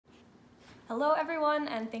Hello everyone,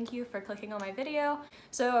 and thank you for clicking on my video.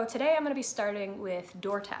 So today I'm going to be starting with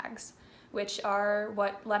door tags, which are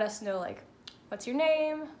what let us know like what's your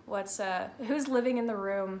name, who's living in the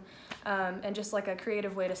room, and just like a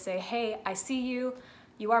creative way to say, hey, I see you,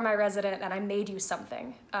 you are my resident, and I made you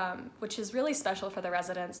something, which is really special for the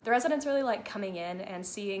residents. The residents really like coming in and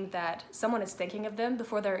seeing that someone is thinking of them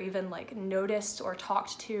before they're even like noticed or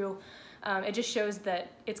talked to. It just shows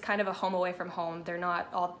that it's kind of a home away from home. They're not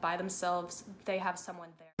all by themselves. They have someone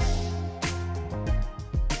there.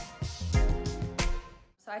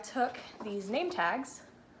 So I took these name tags.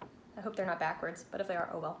 I hope they're not backwards, but if they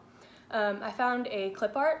are, oh well. I found a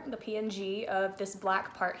clip art, the PNG of this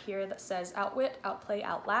black part here that says outwit, outplay,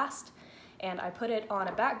 outlast, and I put it on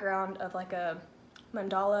a background of like a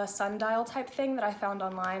mandala sundial type thing that I found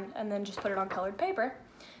online, and then just put it on colored paper.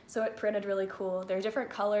 So it printed really cool. There are different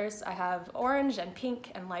colors. I have orange and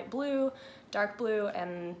pink and light blue, dark blue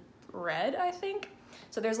and red, I think.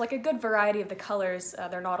 So there's like a good variety of the colors.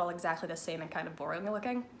 They're not all exactly the same and kind of boring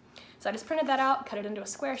looking. So I just printed that out, cut it into a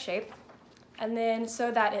square shape, and then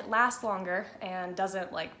so that it lasts longer and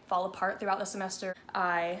doesn't like fall apart throughout the semester,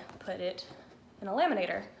 I put it in a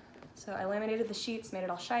laminator. So I laminated the sheets, made it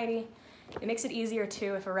all shiny. It makes it easier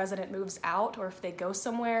too if a resident moves out or if they go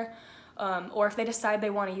somewhere, or if they decide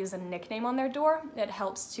they want to use a nickname on their door. It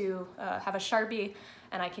helps to have a Sharpie,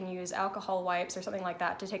 and I can use alcohol wipes or something like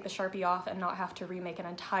that to take the Sharpie off and not have to remake an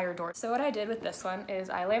entire door. So what I did with this one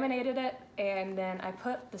is I laminated it, and then I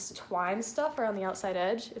put this twine stuff around the outside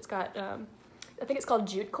edge. It's got, I think it's called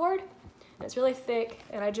jute cord, and it's really thick,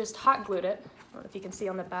 and I just hot glued it. I don't know if you can see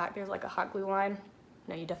on the back, there's like a hot glue line.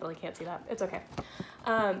 No, you definitely can't see that. It's okay.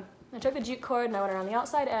 I took the jute cord and I went around the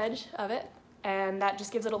outside edge of it, and that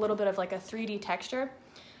just gives it a little bit of like a 3D texture.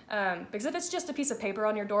 Because if it's just a piece of paper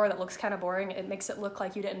on your door that looks kind of boring, it makes it look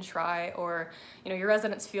like you didn't try, or you know, your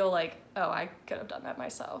residents feel like, oh, I could have done that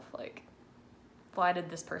myself. Like, why did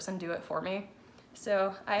this person do it for me?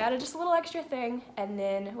 So I added just a little extra thing, and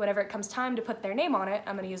then whenever it comes time to put their name on it,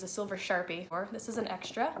 I'm going to use a silver Sharpie. Or this is an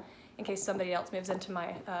extra in case somebody else moves into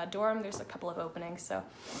my dorm. There's a couple of openings, so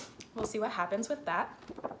we'll see what happens with that.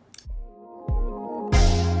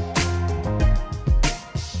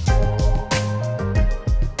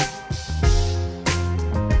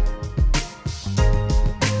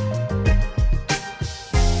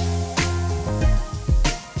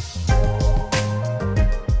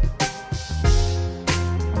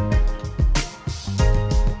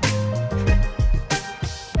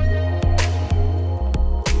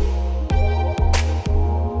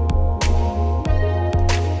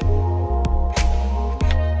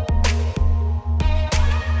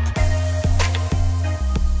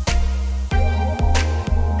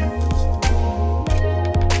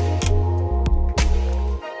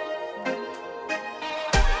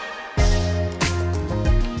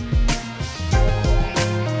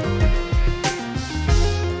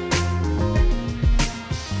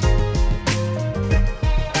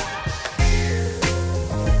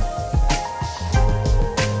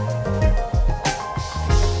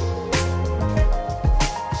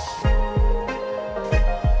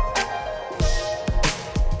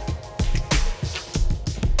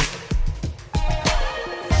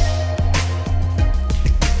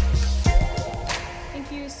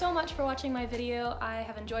 So much for watching my video. I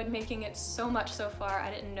have enjoyed making it so much so far.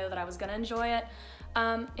 I didn't know that I was gonna enjoy it.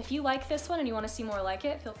 If you like this one and you want to see more like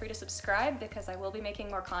it, feel free to subscribe because I will be making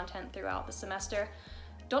more content throughout the semester.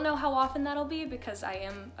 Don't know how often that'll be because I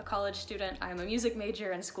am a college student, I am a music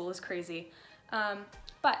major, and school is crazy.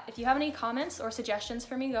 But if you have any comments or suggestions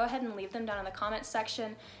for me, go ahead and leave them down in the comments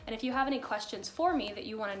section. And if you have any questions for me that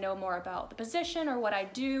you want to know more about the position or what I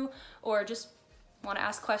do, or just want to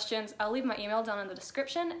ask questions, I'll leave my email down in the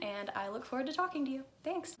description, and I look forward to talking to you.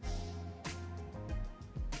 Thanks!